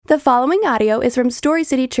The following audio is from Story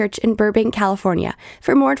City Church in Burbank, California.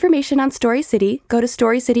 For more information on Story City, go to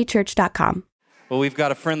storycitychurch.com. Well, we've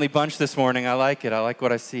got a friendly bunch this morning. I like it. I like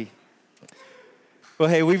what I see. Well,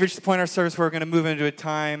 hey, we've reached the point in our service where we're going to move into a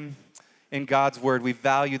time in God's Word. We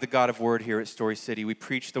value the God of Word here at Story City. We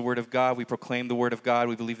preach the Word of God. We proclaim the Word of God.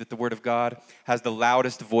 We believe that the Word of God has the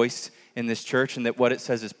loudest voice in this church and that what it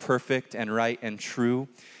says is perfect and right and true.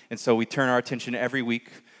 And so we turn our attention every week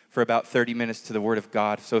for about 30 minutes to the Word of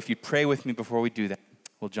God. So if you'd pray with me before we do that,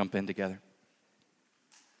 we'll jump in together.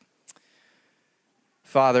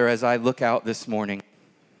 Father, as I look out this morning,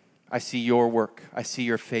 I see your work. I see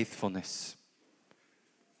your faithfulness.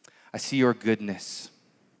 I see your goodness.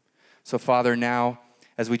 So Father, now,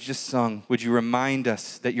 as we just sung, would you remind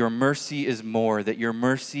us that your mercy is more, that your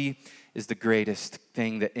mercy is the greatest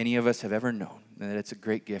thing that any of us have ever known, and that it's a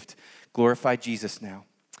great gift. Glorify Jesus now.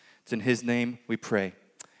 It's in his name we pray.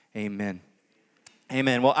 Amen.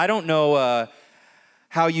 Amen. Well, I don't know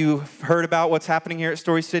how you heard about what's happening here at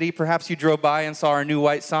Story City. Perhaps you drove by and saw our new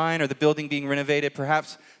white sign or the building being renovated.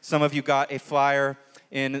 Perhaps some of you got a flyer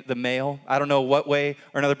in the mail. I don't know what way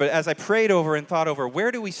or another, but as I prayed over and thought over,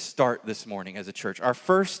 where do we start this morning as a church? Our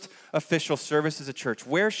first official service as a church.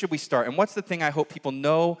 Where should we start? And what's the thing I hope people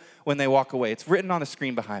know when they walk away? It's written on the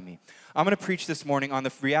screen behind me. I'm going to preach this morning on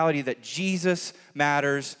the reality that Jesus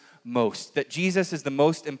matters most, that Jesus is the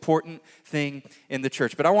most important thing in the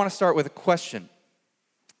church. But I want to start with a question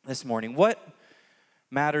this morning. What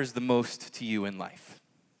matters the most to you in life?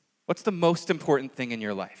 What's the most important thing in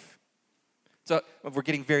your life? So we're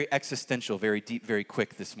getting very existential, very deep, very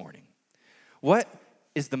quick this morning. What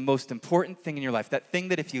is the most important thing in your life? That thing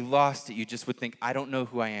that if you lost it, you just would think, I don't know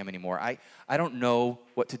who I am anymore. I don't know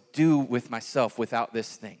what to do with myself without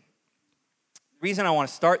this thing. The reason I want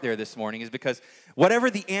to start there this morning is because whatever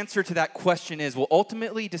the answer to that question is will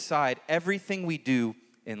ultimately decide everything we do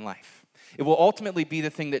in life. It will ultimately be the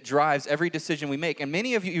thing that drives every decision we make. And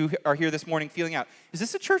many of you are here this morning feeling out, is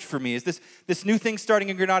this a church for me? Is this new thing starting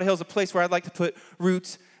in Granada Hills a place where I'd like to put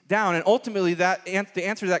roots down? And ultimately, the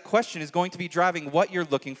answer to that question is going to be driving what you're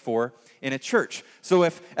looking for in a church. So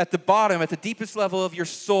if at the bottom, at the deepest level of your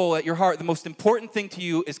soul, at your heart, the most important thing to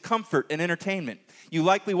you is comfort and entertainment, you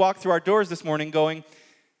likely walk through our doors this morning going,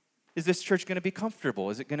 is this church going to be comfortable?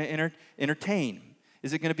 Is it going to entertain?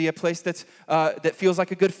 Is it going to be a place that feels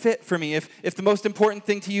like a good fit for me? If the most important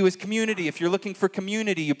thing to you is community, if you're looking for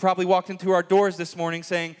community, you probably walked into our doors this morning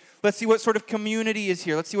saying, let's see what sort of community is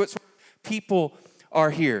here. Let's see what sort of people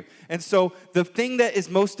are here. And so the thing that is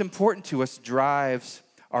most important to us drives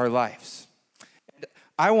our lives. And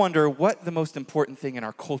I wonder what the most important thing in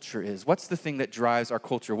our culture is. What's the thing that drives our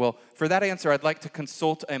culture? Well, for that answer, I'd like to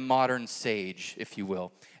consult a modern sage, if you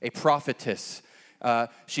will, a prophetess.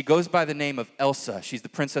 She goes by the name of Elsa. She's the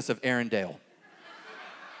princess of Arendelle.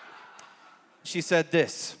 She said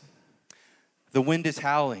this, the wind is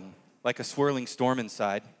howling like a swirling storm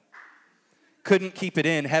inside. Couldn't keep it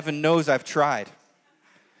in. Heaven knows I've tried.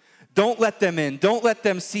 Don't let them in. Don't let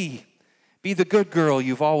them see. Be the good girl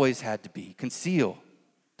you've always had to be. Conceal.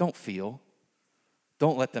 Don't feel.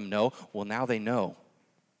 Don't let them know. Well, now they know.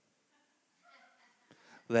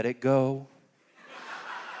 Let it go.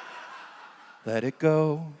 Let it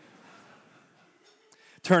go.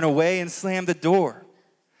 Turn away and slam the door.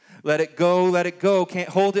 Let it go, can't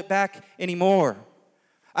hold it back anymore.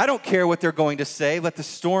 I don't care what they're going to say, let the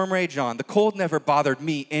storm rage on. The cold never bothered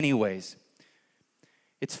me anyways.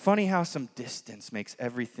 It's funny how some distance makes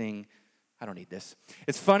everything, I don't need this.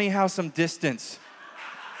 It's funny how some distance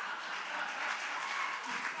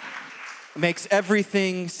makes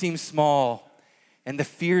everything seem small, and the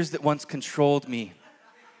fears that once controlled me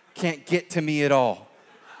can't get to me at all.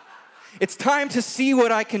 It's time to see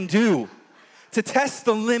what I can do, to test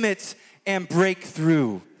the limits and break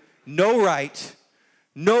through. No right,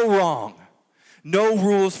 no wrong, no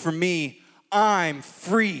rules for me. I'm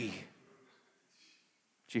free.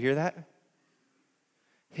 Did you hear that?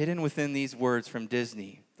 Hidden within these words from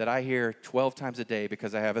Disney that I hear 12 times a day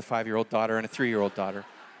because I have a 5-year-old daughter and a 3-year-old daughter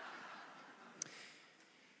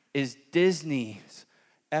is Disney's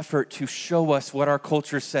effort to show us what our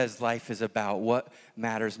culture says life is about, what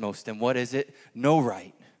matters most. And what is it? No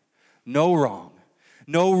right, no wrong,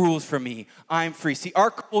 no rules for me. I'm free. See, our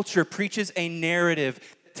culture preaches a narrative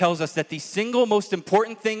that tells us that the single most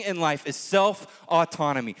important thing in life is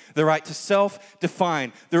self-autonomy, the right to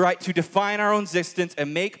self-define, the right to define our own existence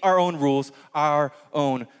and make our own rules, our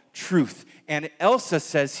own truth. And Elsa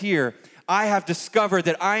says here, I have discovered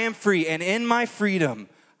that I am free, and in my freedom,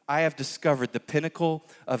 I have discovered the pinnacle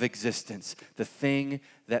of existence, the thing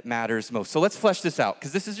that matters most. So let's flesh this out,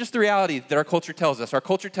 because this is just the reality that our culture tells us. Our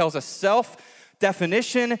culture tells us self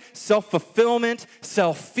self-definition, self-fulfillment,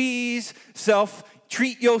 self-fees,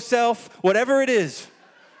 self-treat yourself, whatever it is.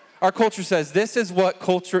 Our culture says this is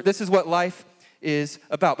what life is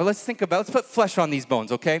about. But let's put flesh on these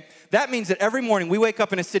bones, okay? That means that every morning we wake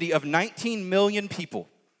up in a city of 19 million people,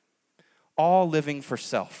 all living for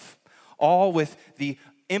self, all with the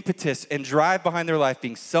impetus and drive behind their life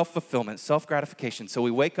being self-fulfillment, self-gratification. So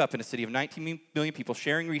we wake up in a city of 19 million people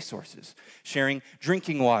sharing resources, sharing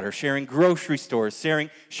drinking water, sharing grocery stores,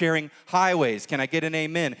 sharing highways. Can I get an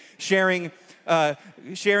amen? Sharing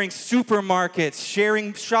supermarkets,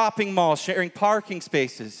 sharing shopping malls, sharing parking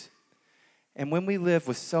spaces. And when we live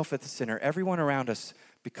with self at the center, everyone around us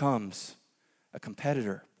becomes a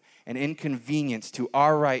competitor, an inconvenience to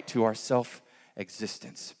our right to our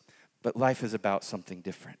self-existence. But life is about something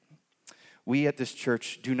different. We at this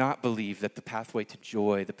church do not believe that the pathway to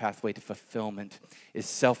joy, the pathway to fulfillment is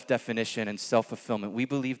self-definition and self-fulfillment. We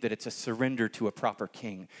believe that it's a surrender to a proper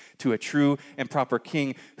king, to a true and proper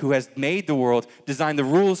king who has made the world, designed the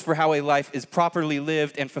rules for how a life is properly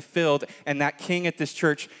lived and fulfilled, and that king at this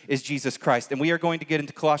church is Jesus Christ. And we are going to get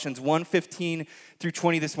into Colossians 1:15 through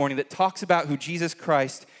 20 this morning that talks about who Jesus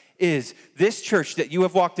Christ is. This church that you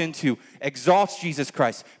have walked into exalts Jesus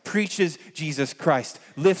Christ, preaches Jesus Christ,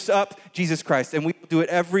 lifts up Jesus Christ, and we do it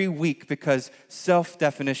every week because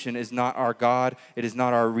self-definition is not our God. It is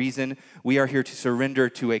not our reason. We are here to surrender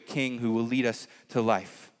to a king who will lead us to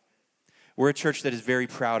life. We're a church that is very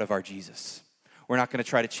proud of our Jesus. We're not going to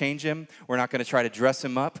try to change him. We're not going to try to dress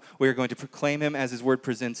him up. We are going to proclaim him as his word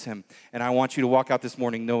presents him. And I want you to walk out this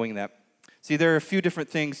morning knowing that. See, there are a few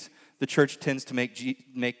different things the church tends to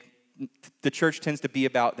be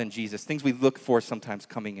about than Jesus, things we look for sometimes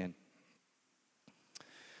coming in.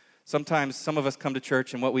 Sometimes some of us come to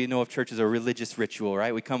church, and what we know of church is a religious ritual,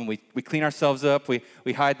 right? We come and we clean ourselves up, we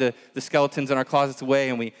hide the skeletons in our closets away,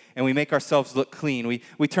 and we make ourselves look clean.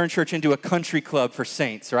 We turn church into a country club for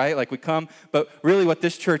saints, right? Like we come, but really what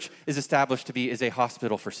this church is established to be is a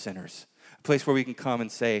hospital for sinners, a place where we can come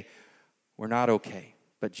and say, we're not okay,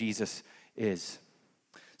 but Jesus is.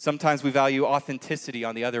 Sometimes we value authenticity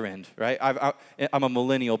on the other end, right? I'm a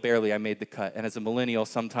millennial, barely I made the cut. And as a millennial,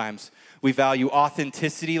 sometimes we value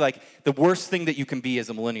authenticity. Like the worst thing that you can be as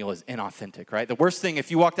a millennial is inauthentic, right? The worst thing, if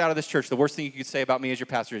you walked out of this church, the worst thing you could say about me as your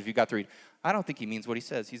pastor is if you got to read, I don't think he means what he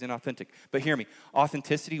says. He's inauthentic. But hear me,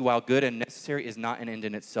 authenticity, while good and necessary, is not an end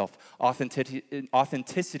in itself.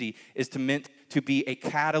 Authenticity is meant to be a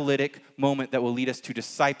catalytic moment that will lead us to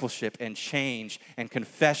discipleship and change and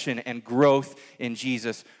confession and growth in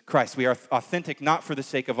Jesus Christ. We are authentic not for the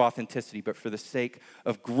sake of authenticity, but for the sake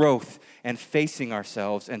of growth and facing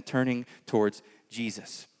ourselves and turning towards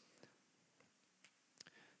Jesus.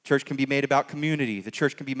 Church can be made about community. The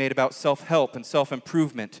church can be made about self-help and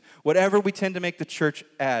self-improvement. Whatever we tend to make the church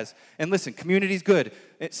as. And listen, community is good.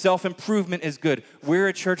 Self-improvement is good. We're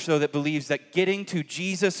a church, though, that believes that getting to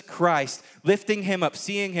Jesus Christ, lifting him up,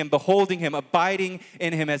 seeing him, beholding him, abiding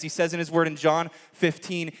in him, as he says in his word in John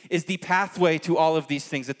 15, is the pathway to all of these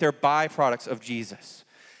things, that they're byproducts of Jesus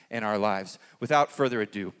in our lives. Without further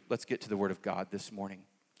ado, let's get to the word of God this morning.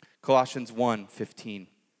 Colossians 1:15.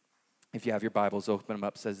 If you have your Bibles, open them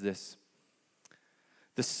up, says this.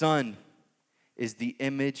 The Son is the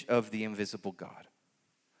image of the invisible God,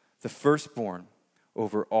 the firstborn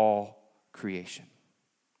over all creation.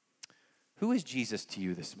 Who is Jesus to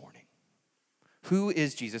you this morning? Who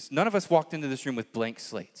is Jesus? None of us walked into this room with blank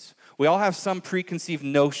slates. We all have some preconceived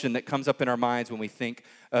notion that comes up in our minds when we think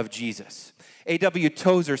of Jesus. A.W.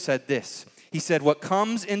 Tozer said this. He said, what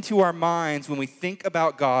comes into our minds when we think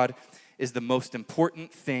about God is the most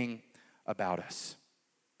important thing about us.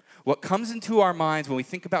 What comes into our minds when we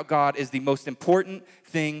think about God is the most important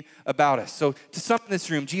thing about us. So to some in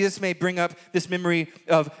this room, Jesus may bring up this memory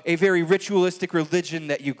of a very ritualistic religion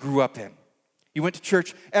that you grew up in. You went to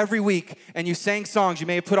church every week and you sang songs. You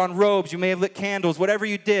may have put on robes. You may have lit candles, whatever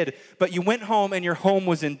you did. But you went home and your home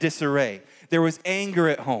was in disarray. There was anger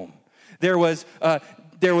at home. There was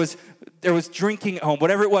drinking at home,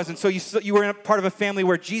 whatever it was. And so you were in a part of a family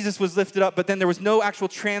where Jesus was lifted up, but then there was no actual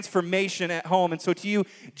transformation at home. And so to you,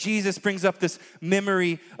 Jesus brings up this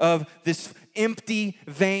memory of this empty,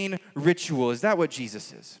 vain ritual. Is that what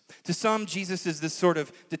Jesus is? To some, Jesus is this sort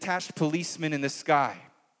of detached policeman in the sky,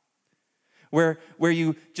 where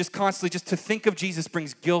you just constantly, just to think of Jesus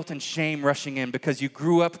brings guilt and shame rushing in because you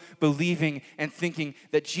grew up believing and thinking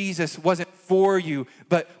that Jesus wasn't for you,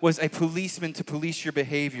 but was a policeman to police your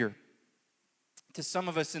behavior. To some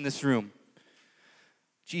of us in this room,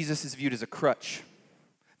 Jesus is viewed as a crutch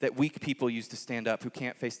that weak people use to stand up who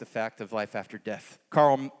can't face the fact of life after death.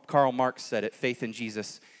 Karl Marx said it, faith in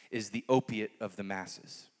Jesus is the opiate of the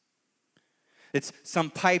masses. It's some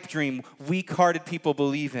pipe dream weak-hearted people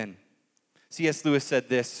believe in. C.S. Lewis said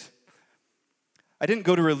this, "I didn't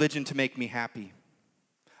go to religion to make me happy.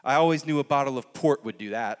 I always knew a bottle of port would do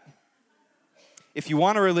that. If you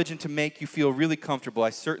want a religion to make you feel really comfortable, I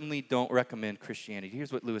certainly don't recommend Christianity."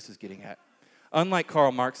 Here's what Lewis is getting at. Unlike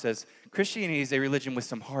Karl Marx says, Christianity is a religion with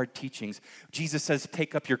some hard teachings. Jesus says,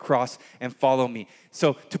 take up your cross and follow me.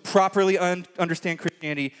 So to properly understand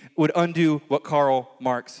Christianity would undo what Karl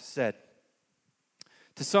Marx said.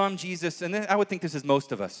 To some, Jesus, and I would think this is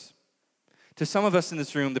most of us, to some of us in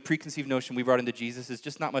this room, the preconceived notion we brought into Jesus is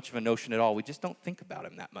just not much of a notion at all. We just don't think about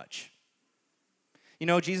him that much. You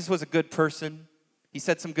know, Jesus was a good person. He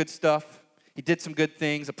said some good stuff. He did some good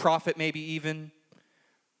things, a prophet maybe even.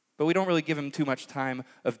 But we don't really give him too much time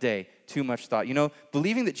of day, too much thought. You know,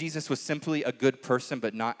 believing that Jesus was simply a good person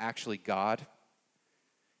but not actually God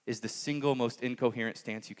is the single most incoherent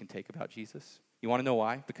stance you can take about Jesus. You want to know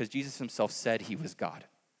why? Because Jesus himself said he was God.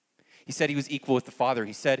 He said he was equal with the Father.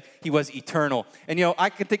 He said he was eternal. And you know,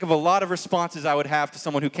 I can think of a lot of responses I would have to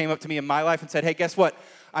someone who came up to me in my life and said, hey, guess what?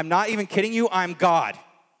 I'm not even kidding you, I'm God.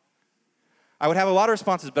 I would have a lot of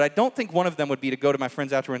responses, but I don't think one of them would be to go to my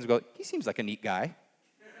friends afterwards and go, he seems like a neat guy.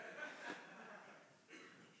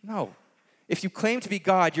 No. If you claim to be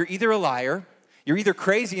God, you're either a liar, you're either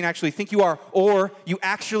crazy and actually think you are, or you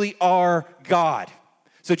actually are God.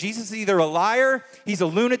 So Jesus is either a liar, he's a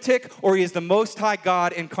lunatic, or he is the Most High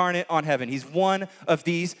God incarnate on heaven. He's one of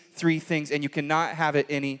these three things, and you cannot have it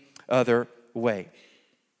any other way.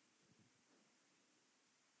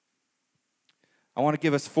 I want to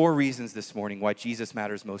give us 4 reasons this morning why Jesus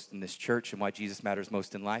matters most in this church and why Jesus matters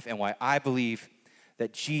most in life and why I believe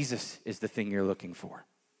that Jesus is the thing you're looking for.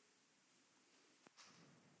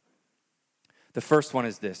 The first one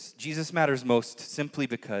is this. Jesus matters most simply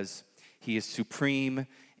because he is supreme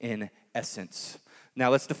in essence. Now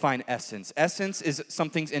let's define essence. Essence is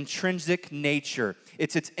something's intrinsic nature.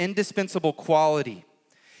 It's its indispensable quality.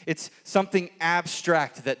 It's something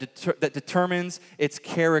abstract that determines its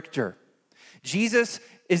character. Jesus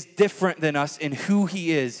is different than us in who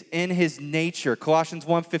he is, in his nature. Colossians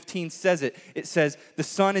 1:15 says it. It says, the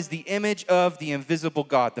Son is the image of the invisible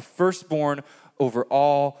God, the firstborn over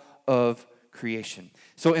all of creation.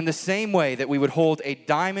 So in the same way that we would hold a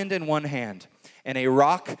diamond in one hand and a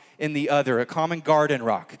rock in the other, a common garden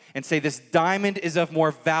rock, and say this diamond is of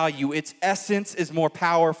more value, its essence is more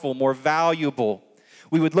powerful, more valuable,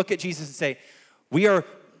 we would look at Jesus and say, we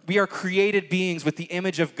are created beings with the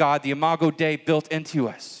image of God, the Imago Dei built into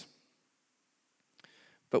us.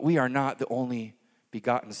 But we are not the only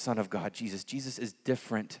begotten Son of God, Jesus. Jesus is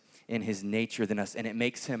different in his nature than us, and it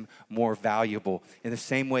makes him more valuable in the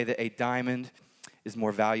same way that a diamond is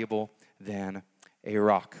more valuable than a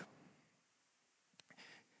rock.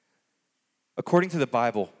 According to the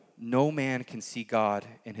Bible, no man can see God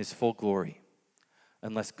in his full glory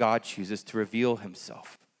unless God chooses to reveal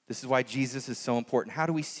himself. This is why Jesus is so important. How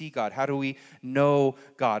do we see God? How do we know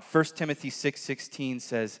God? 1 Timothy 6:16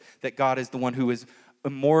 says that God is the one who is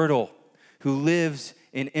immortal, who lives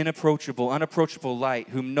in unapproachable light,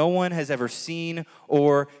 whom no one has ever seen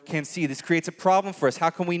or can see. This creates a problem for us. How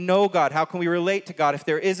can we know God? How can we relate to God? If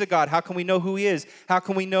there is a God, how can we know who he is? How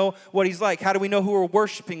can we know what he's like? How do we know who we're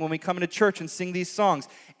worshiping when we come into church and sing these songs?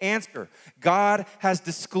 Answer, God has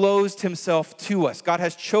disclosed himself to us. God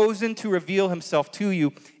has chosen to reveal himself to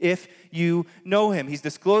you if you know him. He's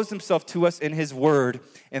disclosed himself to us in his word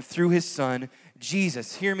and through his Son,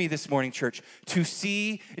 Jesus. Hear me this morning, church. To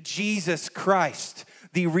see Jesus Christ,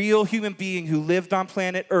 the real human being who lived on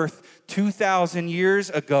planet Earth 2,000 years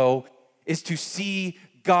ago, is to see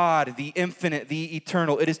God, the infinite, the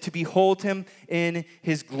eternal. It is to behold him in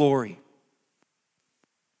his glory.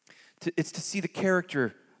 It's to see the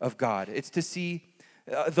character of God. It's to see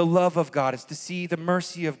the love of God. It's to see the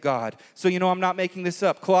mercy of God. So, you know, I'm not making this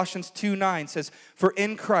up. Colossians 2:9 says, for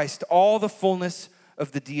in Christ all the fullness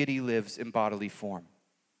of the deity lives in bodily form.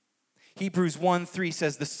 Hebrews 1:3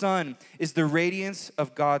 says, the Son is the radiance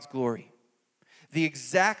of God's glory, the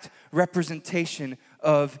exact representation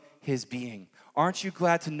of his being. Aren't you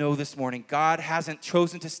glad to know this morning God hasn't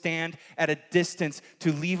chosen to stand at a distance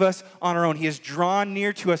to leave us on our own. He has drawn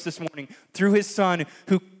near to us this morning through his Son,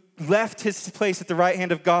 who left his place at the right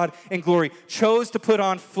hand of God in glory, chose to put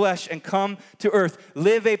on flesh and come to earth,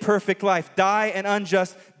 live a perfect life, die an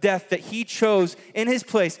unjust death that he chose in his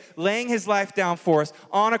place, laying his life down for us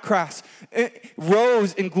on a cross,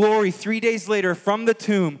 rose in glory 3 days later from the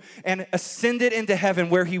tomb and ascended into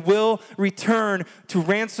heaven, where he will return to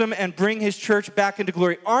ransom and bring his church back into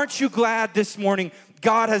glory. Aren't you glad this morning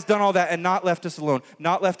God has done all that and not left us alone,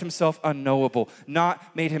 not left himself unknowable,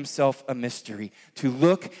 not made himself a mystery. To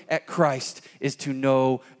look at Christ is to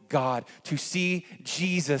know God. To see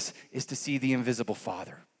Jesus is to see the invisible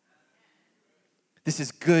Father. This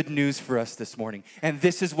is good news for us this morning. And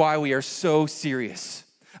this is why we are so serious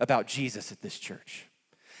about Jesus at this church.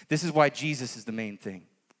 This is why Jesus is the main thing.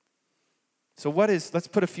 So let's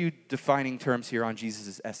put a few defining terms here on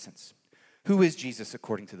Jesus' essence. Who is Jesus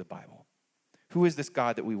according to the Bible? Who is this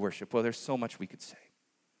God that we worship? Well, there's so much we could say.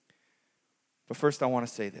 But first I want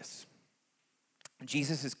to say this.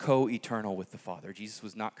 Jesus is co-eternal with the Father. Jesus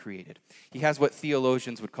was not created. He has what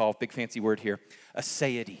theologians would call, big fancy word here,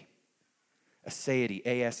 aseity. Aseity,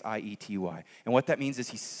 A-S-I-E-T-Y. And what that means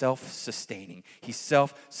is he's self-sustaining. He's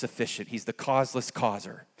self-sufficient. He's the causeless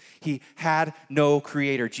causer. He had no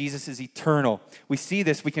creator. Jesus is eternal. We see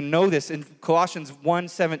this, we can know this in Colossians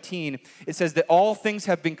 1:17. It says that all things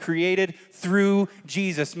have been created through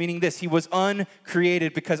Jesus, meaning this, he was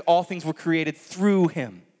uncreated because all things were created through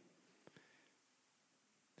him.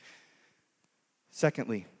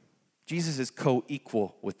 Secondly, Jesus is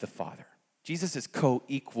co-equal with the Father. Jesus is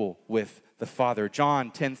co-equal with the Father. John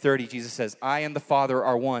 10:30, Jesus says, I and the Father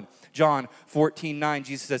are one. John 14:9,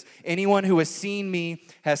 Jesus says, anyone who has seen me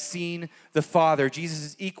has seen the Father. Jesus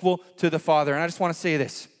is equal to the Father. And I just want to say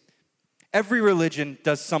this. Every religion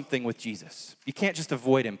does something with Jesus. You can't just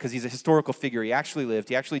avoid him because he's a historical figure. He actually lived.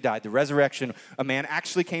 He actually died. The resurrection, a man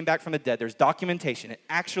actually came back from the dead. There's documentation. It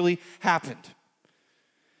actually happened.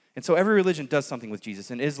 And so every religion does something with Jesus.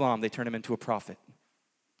 In Islam, they turn him into a prophet.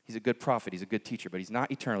 He's a good prophet. He's a good teacher, but he's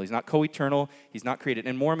not eternal. He's not co-eternal. He's not created.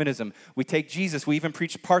 In Mormonism, we take Jesus. We even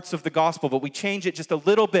preach parts of the gospel, but we change it just a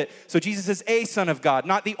little bit. So Jesus is a son of God,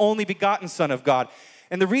 not the only begotten son of God.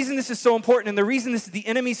 And the reason this is so important and the reason this is the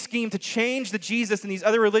enemy's scheme to change the Jesus in these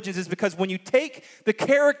other religions is because when you take the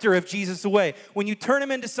character of Jesus away, when you turn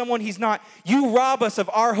him into someone he's not, you rob us of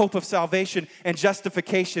our hope of salvation and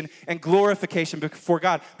justification and glorification before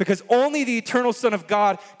God, because only the eternal Son of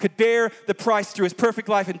God could bear the price through his perfect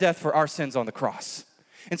life and death for our sins on the cross.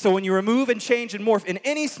 And so when you remove and change and morph in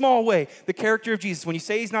any small way the character of Jesus, when you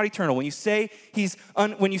say he's not eternal, when you say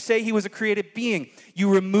he was a created being,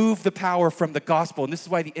 you remove the power from the gospel. And this is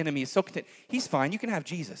why the enemy is so content. He's fine. You can have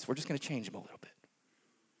Jesus. We're just going to change him a little bit.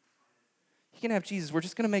 You can have Jesus. We're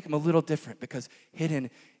just going to make him a little different because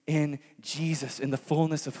hidden in Jesus, in the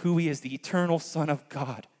fullness of who he is, the eternal Son of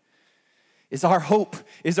God, is our hope,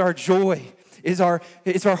 is our joy, is our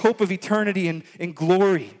hope of eternity and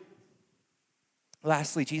glory.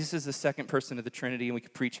 Lastly, Jesus is the second person of the Trinity, and we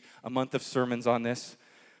could preach a month of sermons on this.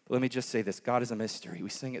 But let me just say this. God is a mystery. We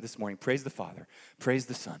sing it this morning. Praise the Father. Praise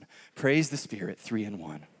the Son. Praise the Spirit, 3 in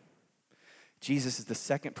 1. Jesus is the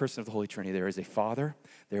second person of the Holy Trinity. There is a Father,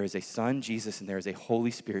 there is a Son, Jesus, and there is a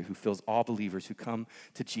Holy Spirit who fills all believers who come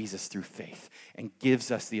to Jesus through faith and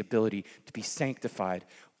gives us the ability to be sanctified,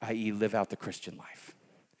 i.e. live out the Christian life.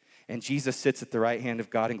 And Jesus sits at the right hand of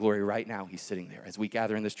God in glory right now. He's sitting there as we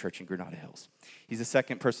gather in this church in Granada Hills. He's the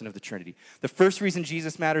second person of the Trinity. The first reason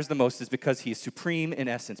Jesus matters the most is because he is supreme in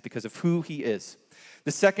essence, because of who he is.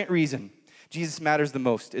 The second reason Jesus matters the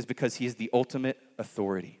most is because he is the ultimate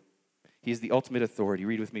authority. He is the ultimate authority.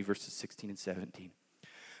 Read with me verses 16 and 17.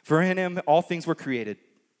 For in him all things were created,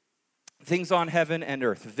 things on heaven and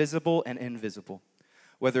earth, visible and invisible,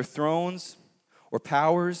 whether thrones or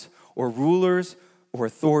powers or rulers or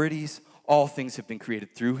authorities, all things have been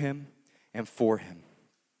created through him and for him.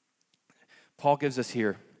 Paul gives us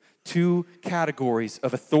here two categories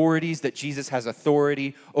of authorities that Jesus has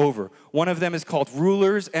authority over. One of them is called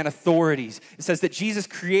rulers and authorities. It says that Jesus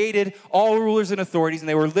created all rulers and authorities, and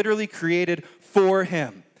they were literally created for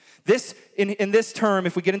him. This, in this term,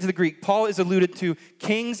 if we get into the Greek, Paul is alluded to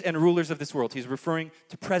kings and rulers of this world. He's referring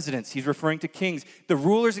to presidents. He's referring to kings. The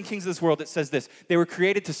rulers and kings of this world, it says this. They were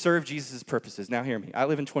created to serve Jesus' purposes. Now hear me. I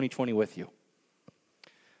live in 2020 with you.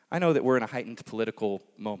 I know that we're in a heightened political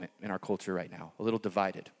moment in our culture right now, a little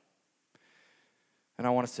divided. And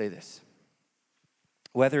I want to say this.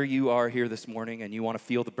 Whether you are here this morning and you want to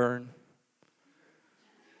feel the burn,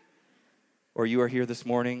 or you are here this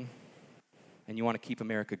morning and you want to keep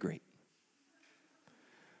America great.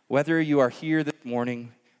 Whether you are here this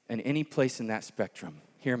morning and any place in that spectrum,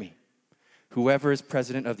 hear me. Whoever is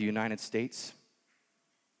president of the United States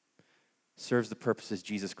serves the purposes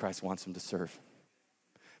Jesus Christ wants him to serve.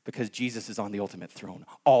 Because Jesus is on the ultimate throne,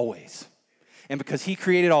 always. And because he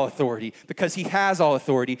created all authority, because he has all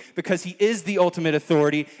authority, because he is the ultimate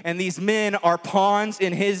authority, and these men are pawns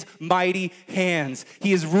in his mighty hands.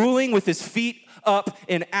 He is ruling with his feet up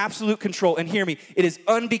in absolute control. And hear me, it is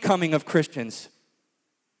unbecoming of Christians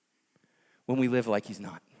when we live like he's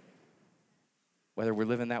not. whether we're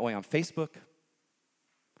living that way on Facebook,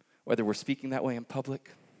 whether we're speaking that way in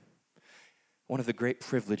public. One of the great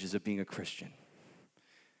privileges of being a Christian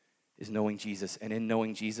is knowing Jesus, and in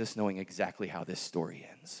knowing Jesus, knowing exactly how this story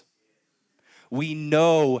ends. We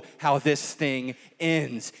know how this thing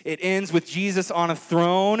ends. It ends with Jesus on a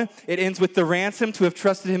throne. It ends with the ransom to have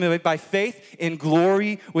trusted him by faith in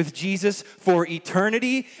glory with Jesus for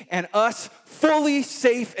eternity, and us fully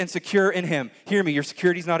safe and secure in him. Hear me, your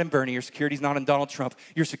security's not in Bernie. Your security's not in Donald Trump.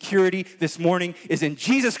 Your security this morning is in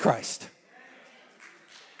Jesus Christ.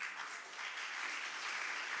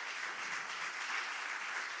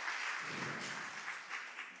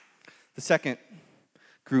 The second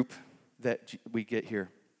group that we get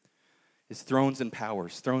here is thrones and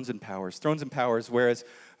powers, thrones and powers, thrones and powers, whereas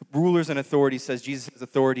rulers and authorities says Jesus has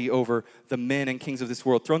authority over the men and kings of this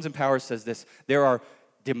world. Thrones and powers says this: there are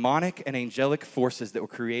demonic and angelic forces that were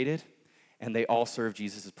created, and they all serve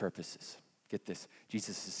Jesus' purposes. Get this,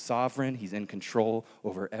 Jesus is sovereign. He's in control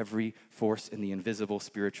over every force in the invisible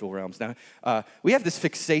spiritual realms. Now, we have this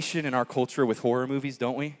fixation in our culture with horror movies,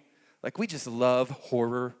 don't we? Like, we just love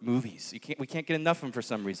horror movies. We can't get enough of them for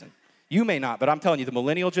some reason. You may not, but I'm telling you, the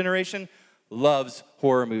millennial generation loves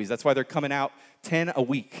horror movies. That's why they're coming out 10 a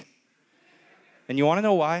week. And you want to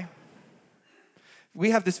know why? We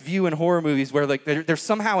have this view in horror movies where like there's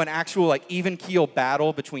somehow an actual like even keel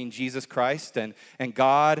battle between Jesus Christ and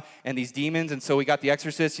God and these demons. And so we got The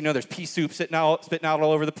Exorcist, there's pea soup spitting out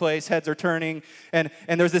all over the place, heads are turning, and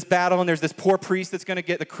there's this battle, and there's this poor priest that's going to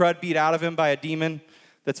get the crud beat out of him by a demon.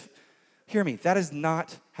 Hear me, that is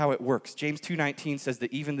not how it works. James 2:19 says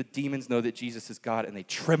that even the demons know that Jesus is God and they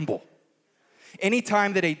tremble.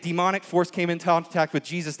 Anytime that a demonic force came in contact with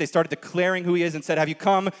Jesus, they started declaring who he is and said, have you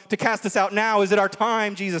come to cast us out now? Is it our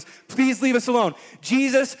time, Jesus? Please leave us alone.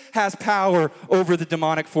 Jesus has power over the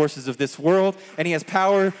demonic forces of this world, and he has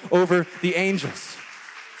power over the angels.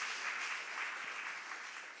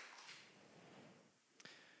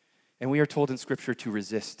 And we are told in Scripture to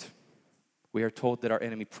resist. We are told that our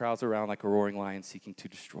enemy prowls around like a roaring lion seeking to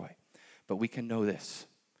destroy. But we can know this: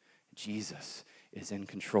 Jesus is in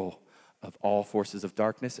control of all forces of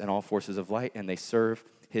darkness and all forces of light, and they serve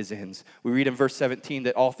his ends. We read in verse 17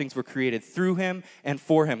 that all things were created through him and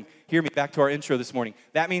for him. Hear me, back to our intro this morning.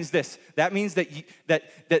 That means this. That means that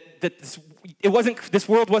this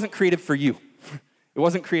world wasn't created for you. It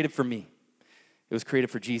wasn't created for me. It was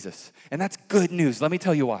created for Jesus. And that's good news. Let me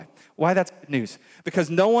tell you why. Why that's good news. Because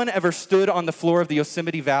no one ever stood on the floor of the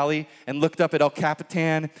Yosemite Valley and looked up at El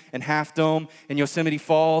Capitan and Half Dome and Yosemite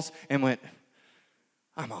Falls and went,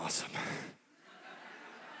 I'm awesome.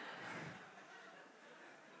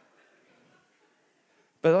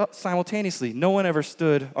 But simultaneously, no one ever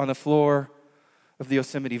stood on the floor of the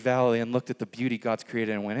Yosemite Valley and looked at the beauty God's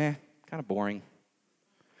created and went, kind of boring.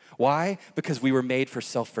 Why? Because we were made for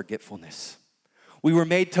self-forgetfulness. We were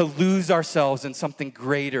made to lose ourselves in something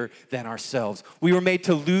greater than ourselves. We were made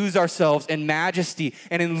to lose ourselves in majesty,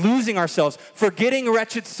 and in losing ourselves, forgetting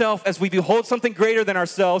wretched self as we behold something greater than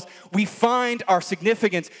ourselves, we find our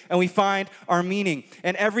significance and we find our meaning.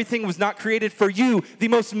 And everything was not created for you. The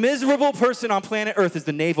most miserable person on planet Earth is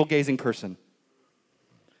the navel-gazing person.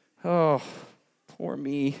 Oh, poor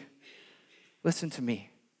me. Listen to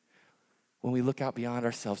me. When we look out beyond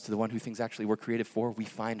ourselves to the one who things actually were created for, we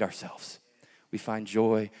find ourselves. We find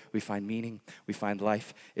joy, we find meaning, we find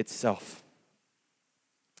life itself.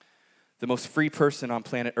 The most free person on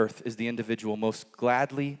planet Earth is the individual most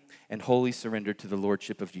gladly and wholly surrendered to the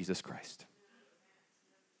lordship of Jesus Christ.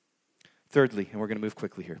 Thirdly, and we're going to move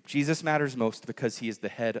quickly here, Jesus matters most because he is the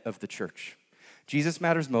head of the church. Jesus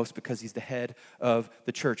matters most because he's the head of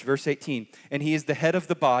the church. Verse 18, and he is the head of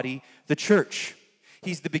the body, the church.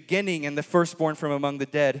 He's the beginning and the firstborn from among the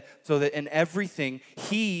dead, so that in everything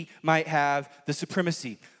he might have the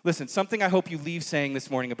supremacy. Listen, something I hope you leave saying this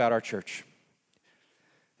morning about our church.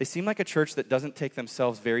 They seem like a church that doesn't take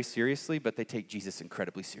themselves very seriously, but they take Jesus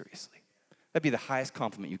incredibly seriously. That'd be the highest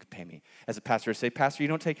compliment you could pay me as a pastor to say, Pastor, you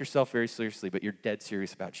don't take yourself very seriously, but you're dead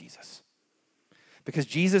serious about Jesus. Because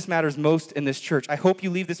Jesus matters most in this church. I hope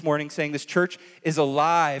you leave this morning saying this church is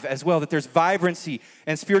alive as well, that there's vibrancy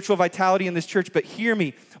and spiritual vitality in this church. But hear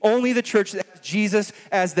me, only the church that has Jesus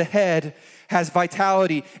as the head has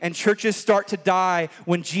vitality, and churches start to die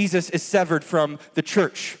when Jesus is severed from the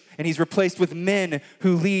church. And he's replaced with men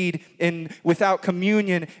who lead without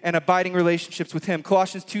communion and abiding relationships with him.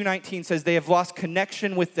 Colossians 2:19 says they have lost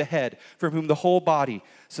connection with the head, from whom the whole body,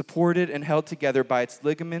 supported and held together by its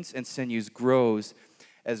ligaments and sinews, grows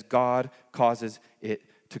as God causes it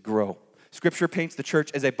to grow. Scripture paints the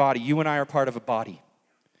church as a body. You and I are part of a body.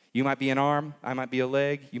 You might be an arm, I might be a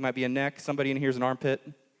leg, you might be a neck, somebody in here is an armpit.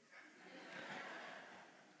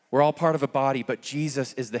 We're all part of a body, but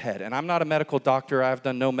Jesus is the head. And I'm not a medical doctor. I've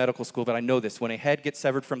done no medical school, but I know this. When a head gets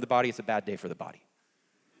severed from the body, it's a bad day for the body.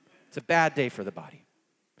 It's a bad day for the body.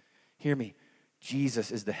 Hear me.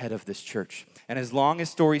 Jesus is the head of this church. And as long as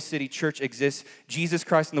Story City Church exists, Jesus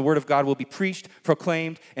Christ and the Word of God will be preached,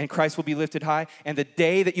 proclaimed, and Christ will be lifted high. And the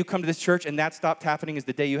day that you come to this church and that stopped happening is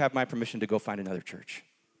the day you have my permission to go find another church.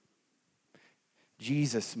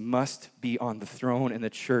 Jesus must be on the throne in the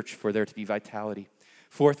church for there to be vitality.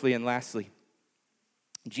 Fourthly and lastly,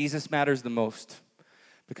 Jesus matters the most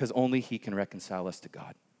because only he can reconcile us to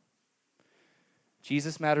God.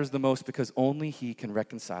 Jesus matters the most because only he can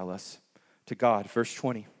reconcile us to God. Verse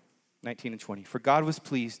 20, 19 and 20. For God was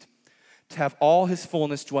pleased to have all his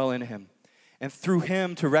fullness dwell in him, and through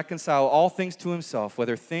him to reconcile all things to himself,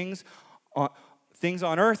 whether things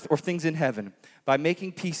on earth or things in heaven, by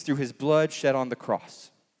making peace through his blood shed on the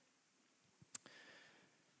cross.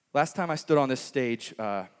 Last time I stood on this stage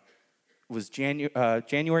was January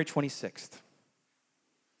 26th.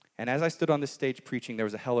 And as I stood on this stage preaching, there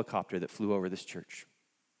was a helicopter that flew over this church.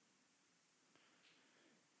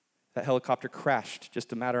 That helicopter crashed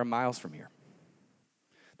just a matter of miles from here.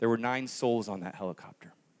 There were 9 souls on that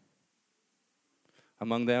helicopter.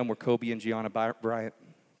 Among them were Kobe and Gianna Bryant.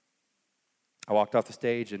 I walked off the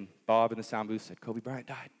stage and Bob in the sound booth said, Kobe Bryant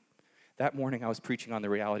died. That morning I was preaching on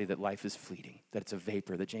the reality that life is fleeting, that it's a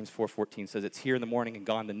vapor, that James 4:14 says it's here in the morning and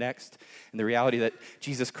gone the next, and the reality that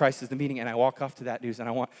Jesus Christ is the meaning. And I walk off to that news, and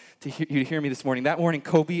I want you to hear me this morning. That morning,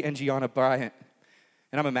 Kobe and Gianna Bryant,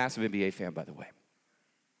 and I'm a massive NBA fan, by the way.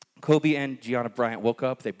 Kobe and Gianna Bryant woke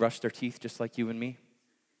up, they brushed their teeth just like you and me.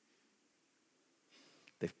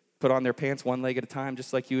 They put on their pants one leg at a time,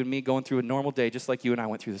 just like you and me, going through a normal day, just like you and I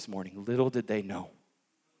went through this morning. Little did they know.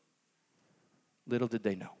 Little did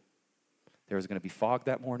they know. There was going to be fog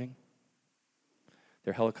that morning.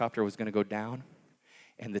 Their helicopter was going to go down,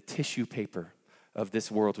 and the tissue paper of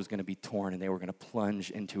this world was going to be torn, and they were going to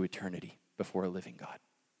plunge into eternity before a living God.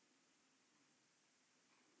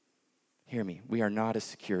 Hear me, we are not as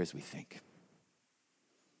secure as we think.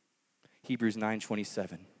 Hebrews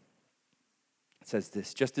 9:27. It says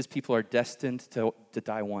this, just as people are destined to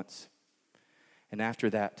die once, and after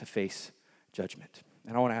that to face judgment.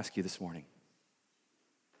 And I want to ask you this morning,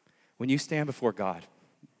 when you stand before God,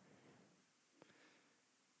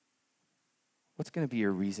 what's going to be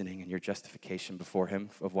your reasoning and your justification before him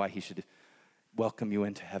of why he should welcome you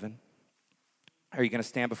into heaven? Are you going to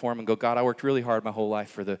stand before him and go, God, I worked really hard my whole life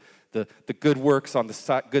for the good works on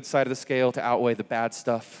the good side of the scale to outweigh the bad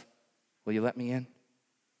stuff. Will you let me in?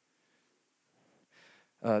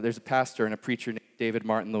 There's a pastor and a preacher named David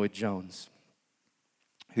Martin Lloyd-Jones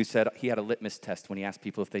who said he had a litmus test when he asked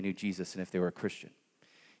people if they knew Jesus and if they were a Christian.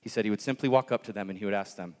 He said he would simply walk up to them and he would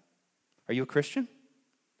ask them, are you a Christian?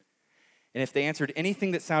 And if they answered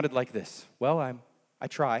anything that sounded like this, well, I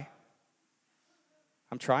try.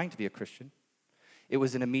 I'm trying to be a Christian. It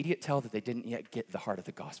was an immediate tell that they didn't yet get the heart of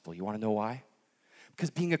the gospel. You want to know why? Because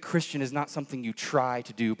being a Christian is not something you try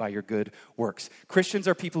to do by your good works. Christians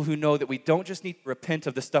are people who know that we don't just need to repent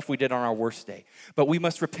of the stuff we did on our worst day, but we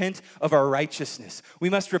must repent of our righteousness. We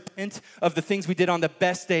must repent of the things we did on the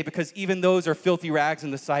best day, because even those are filthy rags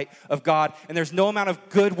in the sight of God. And there's no amount of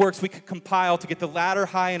good works we could compile to get the ladder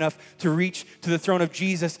high enough to reach to the throne of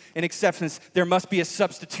Jesus in acceptance. There must be a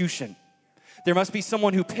substitution. There must be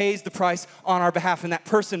someone who pays the price on our behalf, and that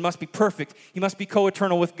person must be perfect. He must be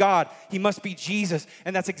co-eternal with God. He must be Jesus,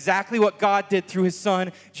 and that's exactly what God did through his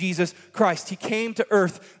son, Jesus Christ. He came to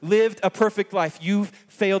earth, lived a perfect life. You've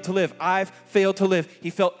failed to live. I've failed to live.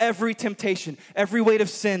 He felt every temptation, every weight of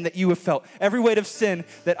sin that you have felt, every weight of sin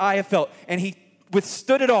that I have felt, and he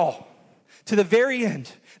withstood it all to the very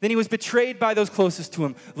end. Then he was betrayed by those closest to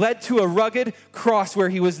him, led to a rugged cross where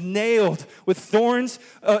he was nailed with thorns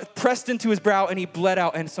pressed into his brow, and he bled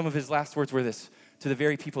out. And some of his last words were this, to the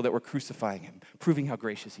very people that were crucifying him, proving how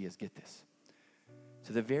gracious he is. Get this.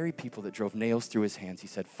 To the very people that drove nails through his hands, he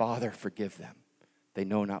said, Father, forgive them. They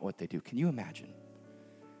know not what they do. Can you imagine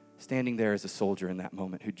standing there as a soldier in that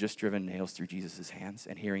moment who'd just driven nails through Jesus' hands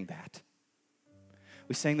and hearing that?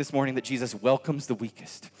 We sang this morning that Jesus welcomes the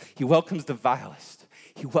weakest. He welcomes the vilest.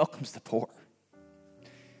 He welcomes the poor.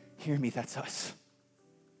 Hear me, that's us.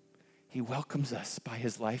 He welcomes us by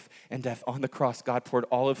his life and death. On the cross, God poured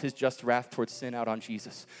all of his just wrath towards sin out on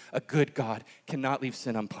Jesus. A good God cannot leave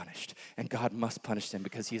sin unpunished, and God must punish sin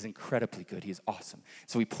because he is incredibly good. He is awesome.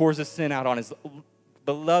 So he pours his sin out on his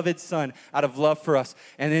beloved son out of love for us.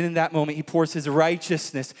 And then in that moment, he pours his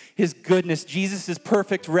righteousness, his goodness, Jesus'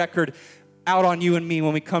 perfect record out on you and me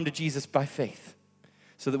when we come to Jesus by faith,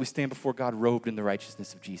 so that we stand before God robed in the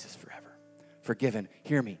righteousness of Jesus forever. Forgiven,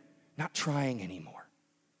 hear me, not trying anymore,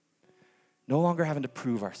 No longer having to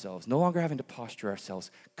prove ourselves, no longer having to posture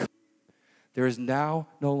ourselves. There is now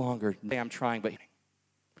no longer, I'm trying, but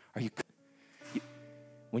are you,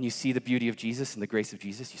 when you see the beauty of Jesus and the grace of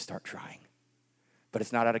Jesus, you start trying. But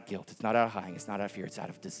it's not out of guilt, it's not out of hiding, it's not out of fear, it's out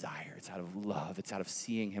of desire, it's out of love, it's out of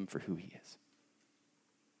seeing him for who he is.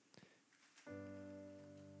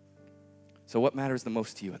 So what matters the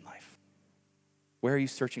most to you in life? Where are you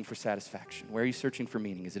searching for satisfaction? Where are you searching for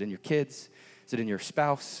meaning? Is it in your kids? Is it in your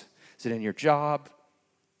spouse? Is it in your job?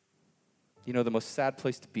 You know, the most sad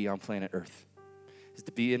place to be on planet Earth is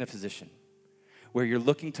to be in a position where you're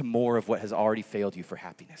looking to more of what has already failed you for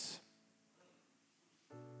happiness.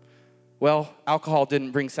 Well, alcohol didn't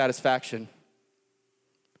bring satisfaction.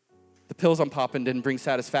 The pills I'm popping didn't bring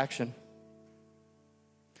satisfaction.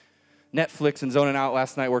 Netflix and zoning out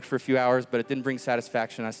last night worked for a few hours, but it didn't bring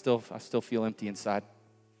satisfaction. I still feel empty inside.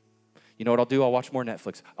 You know what I'll do? I'll watch more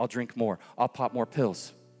Netflix. I'll drink more. I'll pop more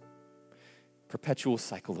pills. Perpetual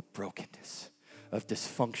cycle of brokenness, of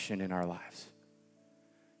dysfunction in our lives.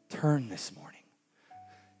 Turn this morning.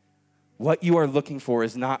 What you are looking for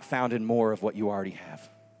is not found in more of what you already have.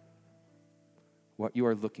 What you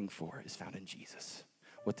are looking for is found in Jesus.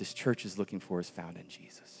 What this church is looking for is found in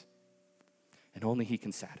Jesus. And only he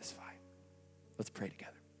can satisfy. Let's pray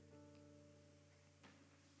together.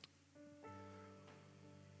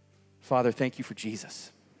 Father, thank you for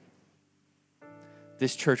Jesus.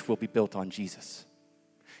 This church will be built on Jesus.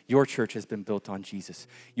 Your church has been built on Jesus.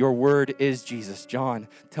 Your word is Jesus. John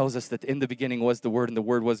tells us that in the beginning was the Word, and the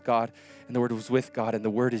Word was God, and the Word was with God, and the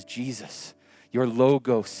Word is Jesus. Your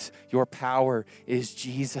logos, your power is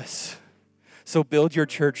Jesus. So build your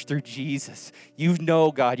church through Jesus. You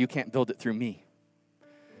know, God, you can't build it through me.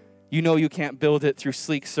 You know you can't build it through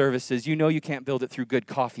sleek services. You know you can't build it through good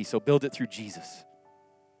coffee, so build it through Jesus.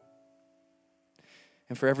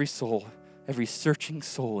 And for every soul, every searching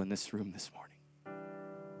soul in this room this morning,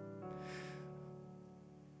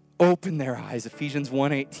 open their eyes, Ephesians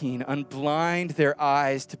 1:18, unblind their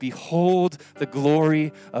eyes to behold the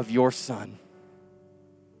glory of your Son.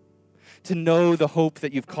 To know the hope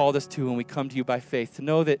that you've called us to when we come to you by faith. To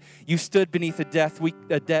know that you stood beneath a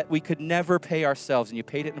debt we could never pay ourselves, and you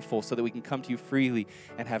paid it in full so that we can come to you freely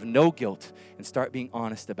and have no guilt and start being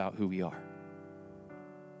honest about who we are.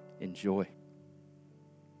 Enjoy.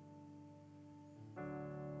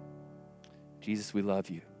 Jesus, we love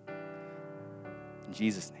you. In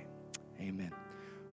Jesus' name, amen.